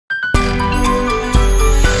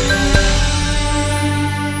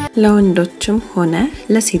ለወንዶችም ሆነ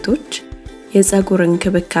ለሴቶች የፀጉር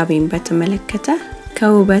እንክብካቤን በተመለከተ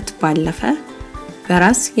ከውበት ባለፈ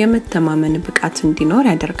በራስ የመተማመን ብቃት እንዲኖር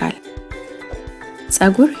ያደርጋል።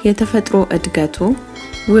 ፀጉር የተፈጥሮ እድገቱ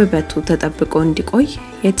ውበቱ ተጠብቆ እንዲቆይ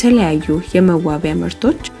የተለያዩ የመዋቢያ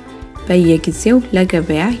ምርቶች በየጊዜው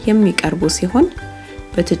ለገበያ የሚቀርቡ ሲሆን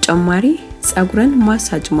በተጨማሪ ፀጉርን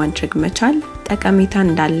ማሳጅ ማድረግ መቻል ጠቀሜታ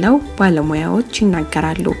እንዳለው ባለሙያዎች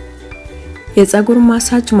ይናገራሉ። የፀጉር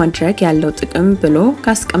ማሳጅ ማድረግ ያለው ጥቅም ብሎ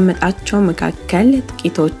ካስቀመጣቸው መካከል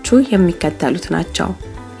ጥቂቶቹ የሚከተሉት ናቸው።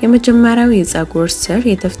 የመጀመሪያው የፀጉር ስር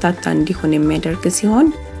የተፍታታ እንዲሆን የሚያደርግ ሲሆን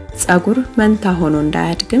ፀጉር መንታ ሆኖ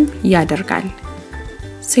እንዳያድግም ያደርጋል።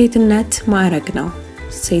 ሴትነት ማዕረግ ነው።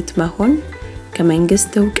 ሴት መሆን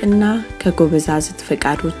ከመንግስት እውቅና ከጎበዛዝት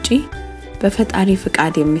ፍቃድ ውጪ በፈጣሪ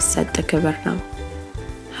ፍቃድ የሚሰጥ ክብር ነው።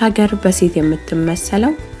 ሀገር በሴት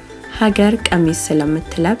የምትመሰለው ሀገር ቀሚስ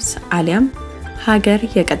ስለምትለብስ አሊያም ሀገር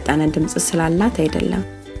የቀጠነ ድምጽ ስላላት አይደለም።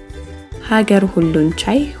 ሀገር ሁሉን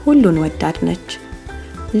ቻይ ሁሉን ወዳድ ነች።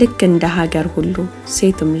 ልክ እንደ ሀገር ሁሉ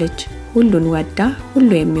ሴትም ልጅ ሁሉን ወዳ ሁሉ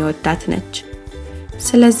የሚወዳት ነች።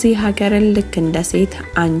 ስለዚህ ሀገርን ልክ እንደ ሴት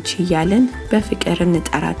አንቺ ያለን በፍቅር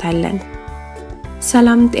እንጠራታለን።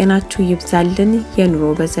 ሰላም ጤናችሁ ይብዛልን የኑሮ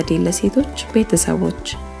በዘዴ ለሴቶች ቤተሰቦች።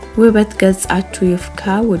 ውበት ገጻችሁ ይፍካ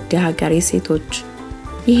ውድ ሀገሬ ሴቶች።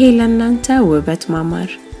 ይሄ ለእናንተ ውበት ማማር፣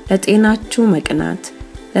 ለጤናችሁ መቅናት፣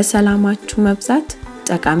 ለሰላማችሁ መብዛት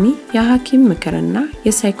ጠቃሚ የሐኪም ምክርና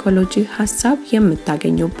የሳይኮሎጂ ሐሳብ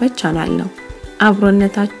የምታገኙበት ቻናል ነው።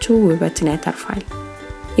 አብሮነታችሁ ውበትን ያተርፋል።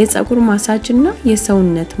 የፀጉር ማሳጅና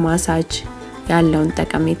የሰውነት ማሳጅ ያለውን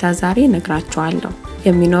ጠቀሜታ ዛሬ ነግራችኋለሁ።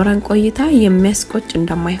 የሚኖረን ቆይታ የሚያስቆጭ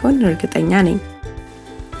እንደማይሆን እርግጠኛ ነኝ።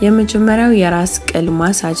 የመጀመሪያው የራስ ቅል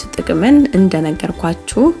ማሳጅ ጥቅምን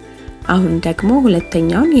እንደነገርኳችሁ አሁን ደግሞ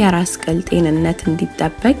ሁለተኛውን የራስ ቅል ጤንነት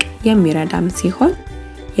እንዲጠበቅ የሚረዳም ሲሆን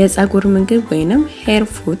የፀጉር ምግብ ወይንም ሄር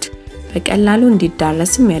ፉድ በቀላሉ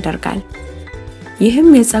እንዲዳረስም ያደርጋል። ይህም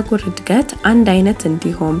የፀጉር እድገት አንድ አይነት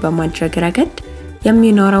እንዲሆን በማድረግ ረገድ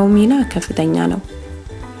የሚኖረው ሚና ከፍተኛ ነው።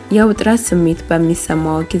 የውጥረት ስሜት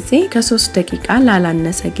በሚሰማው ጊዜ ከ3 ደቂቃ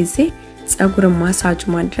ላላነሰ ጊዜ ፀጉርን ማሳጅ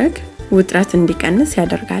ማድረግ ውጥረት እንዲቀንስ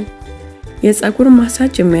ያደርጋል። የፀጉር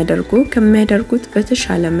ማሳጅ ከሚያደርጉት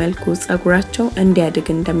በተሻለ መልኩ ፀጉራቸው እንዲያድግ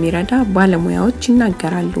እንደሚረዳ ባለሙያዎች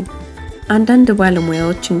ይናገራሉ። አንዳንድ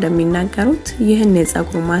ባለሙያዎች እንደሚናገሩት ይህን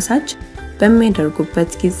የፀጉር ማሳጅ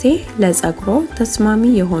በሚያደርጉበት ጊዜ ለፀጉሮ ተስማሚ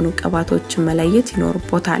የሆኑ ቅባቶችን መለየት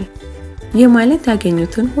ይኖርቦታል። ይህ ማለት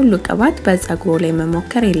ያገኙትን ሁሉ ቅባት በፀጉሮ ላይ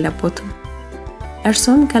መሞከር የለቦትም።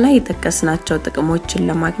 እርሶም ከላይ የተጠቀስናቸው ጥቅሞችን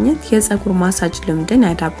ለማግኘት የፀጉር ማሳጅ ልምድን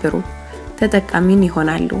ያዳብሩ፣ ተጠቃሚን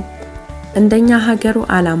ይሆናሉ። እንደኛ ሀገሩ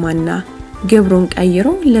ዓላማና ግብሩን ቀይሮ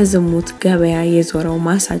ለዝሙት ገበያ የዞረው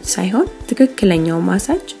ማሳጅ ሳይሆን ትክክለኛው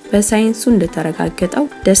ማሳጅ በሳይንሱ እንደተረጋገጠው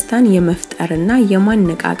ደስታን የመፍጠርና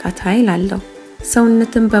የማነቃቃት ኃይል አለው።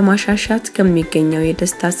 ሰውነትን በማሻሻት ከሚገኘው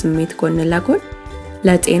የደስታ ስሜት ጎን ለጎን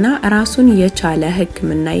ለጤና ራሱን የቻለ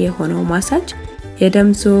ህክምና የሆነው ማሳጅ የደም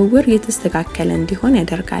ዝውውር የተስተካከለ እንዲሆን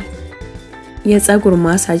ያደርጋል። የፀጉር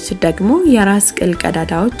ማሳጅ ደግሞ የራስ ቅል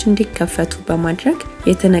ቀዳዳዎች እንዲከፈቱ በማድረግ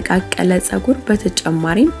የተነቃቀለ ፀጉር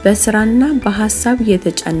በተጨማሪም በስራና በሐሳብ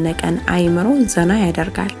የተጨነቀን አይምሮ ዘና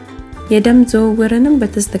ያደርጋል። የደም ዝውውርንም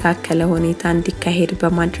በተስተካከለ ሁኔታ እንዲካሄድ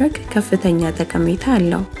በማድረግ ከፍተኛ ጠቀሜታ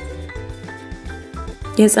አለው።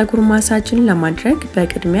 የፀጉር ማሳጅን ለማድረግ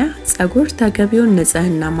በቅድሚያ ፀጉር ተገቢውን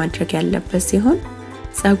ንጽህና ማድረግ ያለበት ሲሆን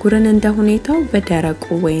ፀጉርን እንደ ሁኔታው በደረቁ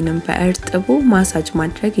ወይንም በእርጥቡ ማሳጅ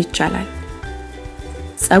ማድረግ ይቻላል።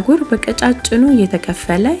 ፀጉር በቀጫጭኑ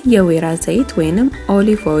የተከፈለ የወይራ ዘይት ወይንም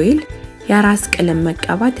ኦሊቭ ኦይል የራስ ቅልን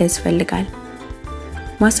መቀባት ያስፈልጋል።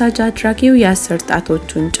 ማሳጅ አድራጊው የ10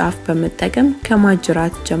 ጣቶቹን ጫፍ በመጠቀም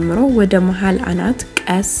ከማጅራት ጀምሮ ወደ መሃል አናት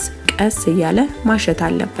ቀስ ቀስ እያለ ማሸት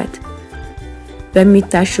አለበት።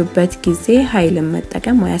 በሚታሹበት ጊዜ ኃይልን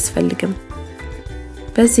መጠቀም አያስፈልግም።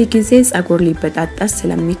 በዚህ ጊዜ ፀጉር ሊበጣጠስ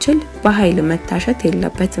ስለሚችል በኃይል መታሸት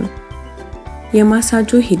የለበትም። የማሳጁ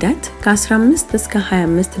ሂደት ከ15 እስከ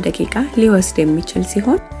 25 ደቂቃ ሊወስድ የሚችል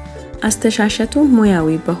ሲሆን አስተሻሸቱ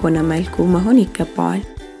ሙያዊ በሆነ መልኩ መሆን ይገባዋል።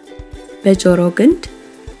 በጆሮ ግንድ፣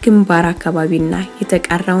 ግንባር አካባቢና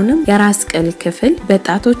የተቀረውንም የራስ ቅል ክፍል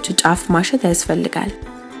በጣቶች ጫፍ ማሸት ያስፈልጋል።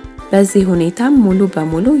 በዚህ ሁኔታ ሙሉ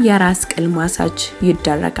በሙሉ የራስ ቅል ማሳጅ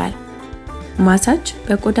ይደረጋል። ማሳጅ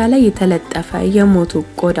በቆዳ ላይ የተለጠፈ የሞቱ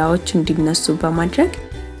ቆዳዎች እንዲነሱ በማድረግ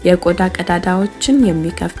የቆዳ ቀዳዳዎችን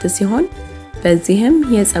የሚከፍት ሲሆን በዚህም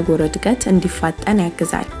የፀጉር እድገት እንዲፋጠን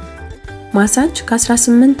ያግዛል። ማሳጅ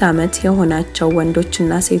ከ18 ዓመት የሆናቸው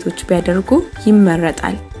ወንዶችና ሴቶች ቢያደርጉ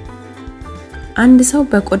ይመረጣል። አንድ ሰው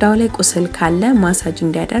በቆዳው ላይ ቁስል ካለ ማሳጅ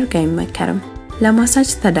እንዲያደርግ አይመከርም። ለማሳጅ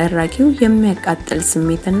ተደራጊው የሚያቃጥል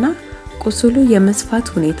ስሜትና ቁስሉ የመስፋት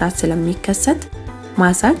ሁኔታ ስለሚከሰት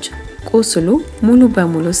ማሳጅ ቁስሉ ሙሉ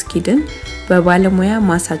በሙሉ እስኪድን በባለሙያ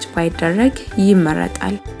ማሳጅ ባይደረግ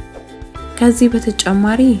ይመረጣል። ከዚህ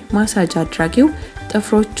በተጨማሪ ማሳጅ አድራጊው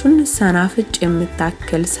ጥፍሮቹን ሰናፍጭ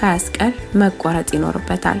የምታክል ሳያስቀር መቆረጥ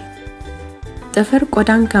ይኖርበታል። ጥፍር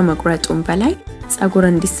ቆዳን ከመቁረጡም በላይ ጸጉር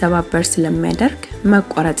እንዲሰባበር ስለሚያደርግ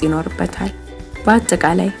መቆረጥ ይኖርበታል።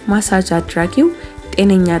 በአጠቃላይ ማሳጅ አድራጊው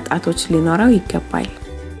ጤነኛ ጣቶች ሊኖረው ይገባል።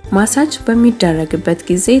 ማሳጅ በሚደረግበት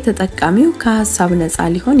ጊዜ ተጠቃሚው ከሐሳብ ነፃ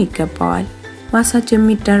ሊሆን ይገባዋል። ማሳጅ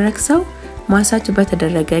የሚደረግ ሰው ማሳጅ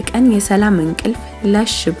በተደረገ ቀን የሰላም እንቅልፍ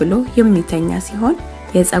ለሽ ብሎ የሚተኛ ሲሆን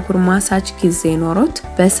የጸጉር ማሳጅ ጊዜ ኖሮት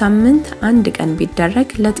በሳምንት አንድ ቀን ቢደረግ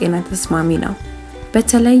ለጤና ተስማሚ ነው።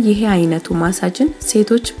 በተለይ ይሄ አይነቱ ማሳጅን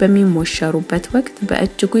ሴቶች በሚሞሸሩበት ወቅት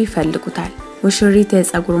በእጅጉ ይፈልጉታል። ሙሽሪት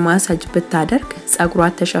የጸጉር ማሳጅ ብታደርግ ጸጉሯ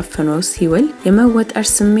ተሸፍኖ ሲውል የመወጠር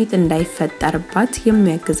ስሜት እንዳይፈጠርባት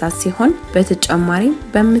የሚያግዛት ሲሆን በተጨማሪም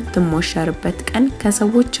በምትሞሸርበት ቀን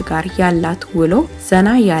ከሰዎች ጋር ያላት ውሎ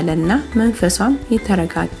ዘና ያለና መንፈሷም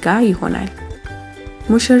የተረጋጋ ይሆናል።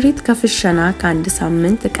 ሙሽሪት ከፍሸና ከአንድ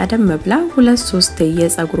ሳምንት ቀደም ብላ 2-3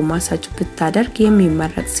 የጸጉር ማሳጅ ብታደርግ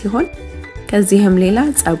የሚመረጥ ሲሆን ከዚህም ሌላ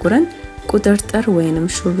ጸጉርን ቁጥርጥር ወይንም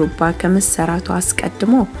ሹሩባ ከመሰራቱ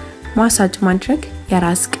አስቀድሞ ማሳጅ ማድረግ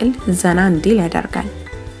የራስ ቅል ዘና እንዲል ያደርጋል።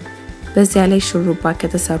 በዚያ ላይ ሹሩባ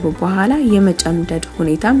ከተሰሩ በኋላ የመጨምደድ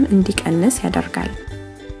ሁኔታም እንዲቀንስ ያደርጋል።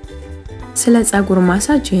 ስለ ጸጉር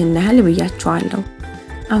ማሳጅ ይህን ያህል ብያችኋለሁ።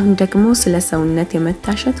 አሁን ደግሞ ስለ ሰውነት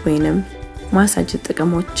የመታሸት ወይንም ማሳጅ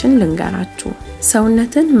ጥቅሞችን ልንገራችሁ።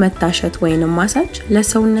 ሰውነትን መታሸት ወይንም ማሳጅ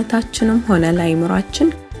ለሰውነታችንም ሆነ ለአይምሯችን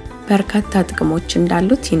በርካታ ጥቅሞች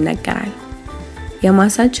እንዳሉት ይነገራል።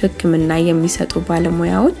 የማሳጅ ህክምና የሚሰጡ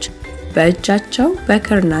ባለሙያዎች በእጃቸው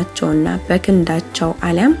በክርናቸውና በክንዳቸው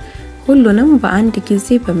አሊያም ሁሉንም በአንድ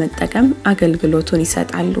ጊዜ በመጠቀም አገልግሎቱን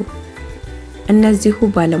ይሰጣሉ። እነዚሁ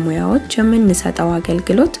ባለሙያዎች የምንሰጠው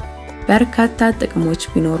አገልግሎት በርካታ ጥቅሞች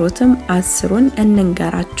ቢኖሩትም 10ን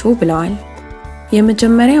እንንገራችሁ ብለዋል።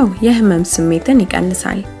 የመጀመሪያው የህመም ስሜትን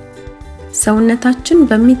ይቀንሳል። ሰውነታችን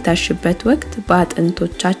በሚታሽበት ወቅት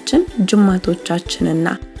በአጥንቶቻችን ጅማቶቻችንና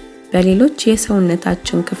በሌሎች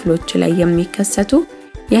የሰውነታችን ክፍሎች ላይ የሚከሰቱ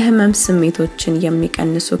የህመም ስሜቶችን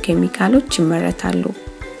የሚቀንሱ ኬሚካሎች ይመረታሉ።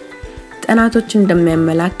 ጥናቶች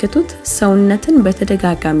እንደሚያመለክቱት ሰውነትን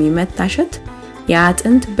በተደጋጋሚ መታሸት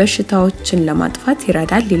የአጥንት በሽታዎችን ለማጥፋት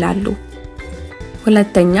ይረዳል ይላሉ።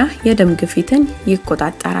 ሁለተኛ የደም ግፊትን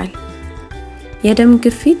ይቆጣጠራል። የደም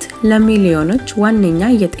ግፊት ለሚሊዮኖች ዋነኛ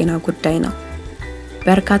የጤና ጉዳይ ነው።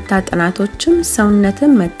 በርካታ ጥናቶችም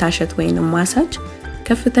ሰውነትን መታሸት ወይንም ማሳጅ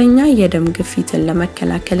ከፍተኛ የደም ግፊትን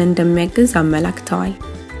ለመከላከል እንደሚያግዝ አመላክተዋል።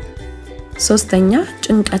 ሶስተኛ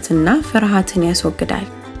ጭንቀትና ፍርሃትን ያስወግዳል።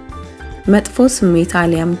 መጥፎ ስሜት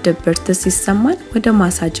አሊያም ድብርት ሲሰማን ወደ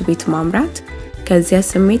ማሳጅ ቤት ማምራት ከዚያ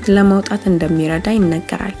ስሜት ለመውጣት እንደሚረዳ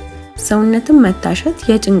ይነገራል። ሰውነትን መታሸት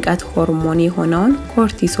የጭንቀት ሆርሞን የሆነውን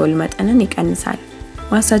ኮርቲሶል መጠንን ይቀንሳል።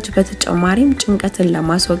 ማሳጅ በተጨማሪም ጭንቀትን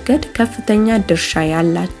ለማስወገድ ከፍተኛ ድርሻ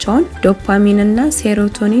ያላቸውን ዶፓሚንና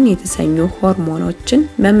ሴሮቶኒን የተሰኙ ሆርሞኖችን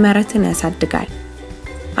መመረትን ያሳድጋል።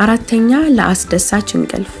 አራተኛ ለአስደሳች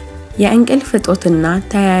እንቅልፍ። የእንቅልፍ እጦትና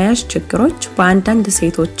ተያያዥ ችግሮች በአንዳንድ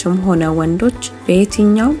ሴቶችም ሆነ ወንዶች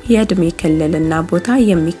በየትኛው የእድሜ ክልልና ቦታ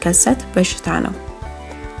የሚከሰት በሽታ ነው።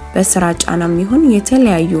 በስራ ጫናም ይሁን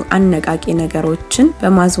የተለያዩ አነቃቂ ነገሮችን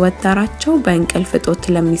በማዝወተራቸው በእንቅልፍ እጦት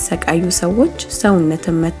ለሚሰቃዩ ሰዎች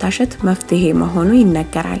ሰውነትን መታሸት መፍትሄ መሆኑ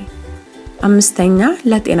ይነገራል። አምስተኛ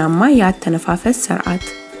ለጤናማ የአተነፋፈስ ስርዓት።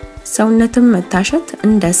 ሰውነትን መታሸት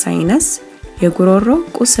እንደ ሳይነስ፣ የጉሮሮ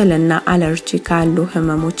ቁስልና አለርጂ ካሉ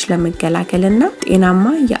ህመሞች ለመከላከልና ጤናማ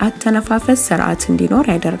የአተነፋፈስ ስርዓት እንዲኖር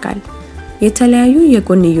ያደርጋል። የተለያዩ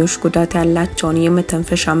የጎንዮሽ ጉዳት ያላቸውን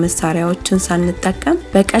የመተንፈሻ መሳሪያዎችን ሳንጠቀም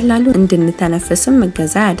በቀላሉ እንድንተነፍስም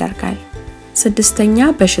እገዛ ያደርጋል። ስድስተኛ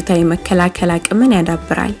በሽታ የመከላከል አቅምን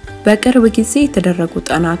ያዳብራል። በቅርብ ጊዜ የተደረጉ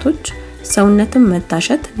ጥናቶች ሰውነትን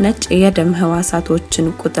መታሸት ነጭ የደም ህዋሳቶችን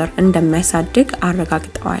ቁጥር እንደሚያሳድግ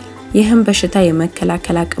አረጋግጠዋል። ይህም በሽታ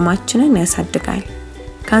የመከላከል አቅማችንን ያሳድጋል።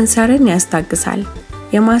 ካንሰርን ያስታግሳል።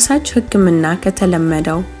 የማሳጅ ህክምና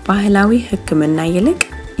ከተለመደው ባህላዊ ህክምና ይልቅ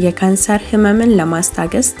የካንሰር ህመምን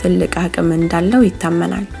ለማስታገስ ትልቅ አቅም እንዳለው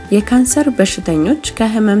ይታመናል። የካንሰር በሽተኞች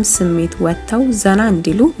ከህመም ስሜት ወጥተው ዘና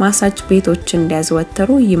እንዲሉ ማሳጅ ቤቶች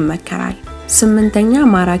እንዲያዘወትሩ ይመከራል። ስምንተኛ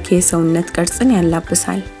ማራኪ የሰውነት ቅርጽን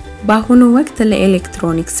ያላብሳል። በአሁኑ ወቅት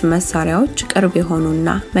ለኤሌክትሮኒክስ መሳሪያዎች ቅርብ የሆኑና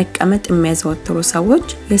መቀመጥ የሚያዘወትሩ ሰዎች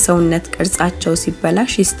የሰውነት ቅርጻቸው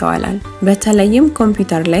ሲበላሽ ይስተዋላል። በተለይም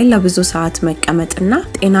ኮምፒውተር ላይ ለብዙ ሰዓት መቀመጥና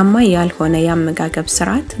ጤናማ ያልሆነ የአመጋገብ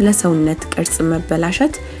ስርዓት ለሰውነት ቅርጽ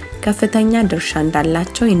መበላሸት ከፍተኛ ድርሻ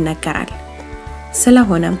እንዳላቸው ይነገራል።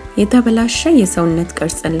 ስለሆነም የተበላሸ የሰውነት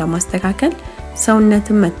ቅርጽን ለማስተካከል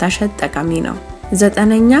ሰውነትን መታሸት ጠቃሚ ነው።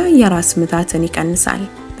 9ኛ የራስ ምታትን ይቀንሳል።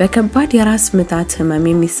 በከባድ የራስ ምታት ህመም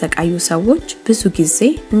የሚሰቃዩ ሰዎች ብዙ ጊዜ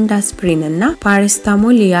እንደ አስፕሪን እና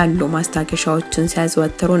ፓራስታሞል ያሉ ማስታገሻዎችን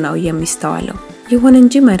ሲያዘወትሩ ነው የሚስተዋለው። ይሁን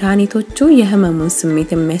እንጂ መድኃኒቶቹ የህመሙን ስሜት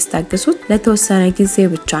የሚያስታግሱት ለተወሰነ ጊዜ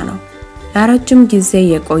ብቻ ነው። ለረጅም ጊዜ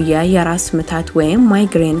የቆየ የራስ ምታት ወይም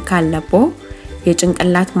ማይግሬን ካለብዎ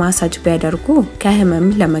የጭንቅላት ማሳጅ ቢያደርጉ ከህመም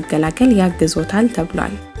ለመገላገል ያግዞታል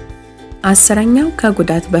ተብሏል። 10ኛው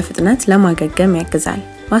ከጉዳት በፍጥነት ለማገገም ያግዛል።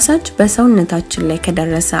 ማሳጅ በሰውነታችን ላይ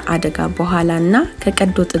ከደረሰ አደጋ በኋላና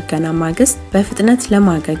ከቀዶ ጥገና ማግስት በፍጥነት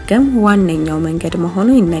ለማገገም ዋነኛው መንገድ መሆኑ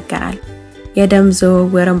ይነገራል። የደም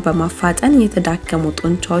ዝውውርን በማፋጠን የተዳከሙ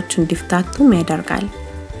ጡንቻዎች እንዲፍታቱም ያደርጋል።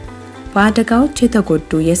 በአደጋዎች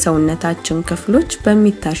የተጎዱ የሰውነታችን ክፍሎች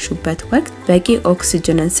በሚታሹበት ወቅት በቂ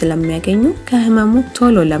ኦክሲጅንን ስለሚያገኙ ከህመሙ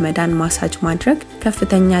ቶሎ ለመዳን ማሳጅ ማድረግ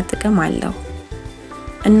ከፍተኛ ጥቅም አለው።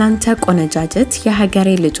 እናንተ ቆነጃጀት የሀገሬ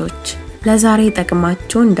ልጆች ለዛሬ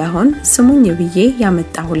ጥቅማችሁ እንደሆን ስሙኝ ብዬ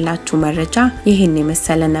ያመጣሁላችሁ መረጃ ይሄን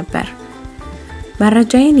የመሰለ ነበር።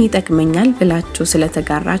 መረጃዬን ይጠቅመኛል ብላችሁ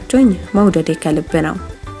ስለተጋራችሁኝ መውደዴ ከልብ ነው።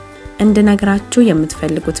 እንድነግራችሁ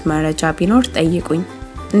የምትፈልጉት መረጃ ቢኖር ጠይቁኝ።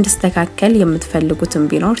 እንድስተካከል የምትፈልጉትን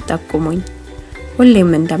ቢኖር ጠቁሙኝ።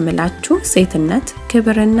 ሁሌም እንደምላችሁ ሴትነት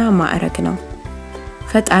ክብርና ማዕረግ ነው።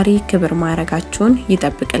 ፈጣሪ ክብር ማዕረጋችሁን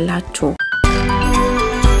ይጠብቅላችሁ።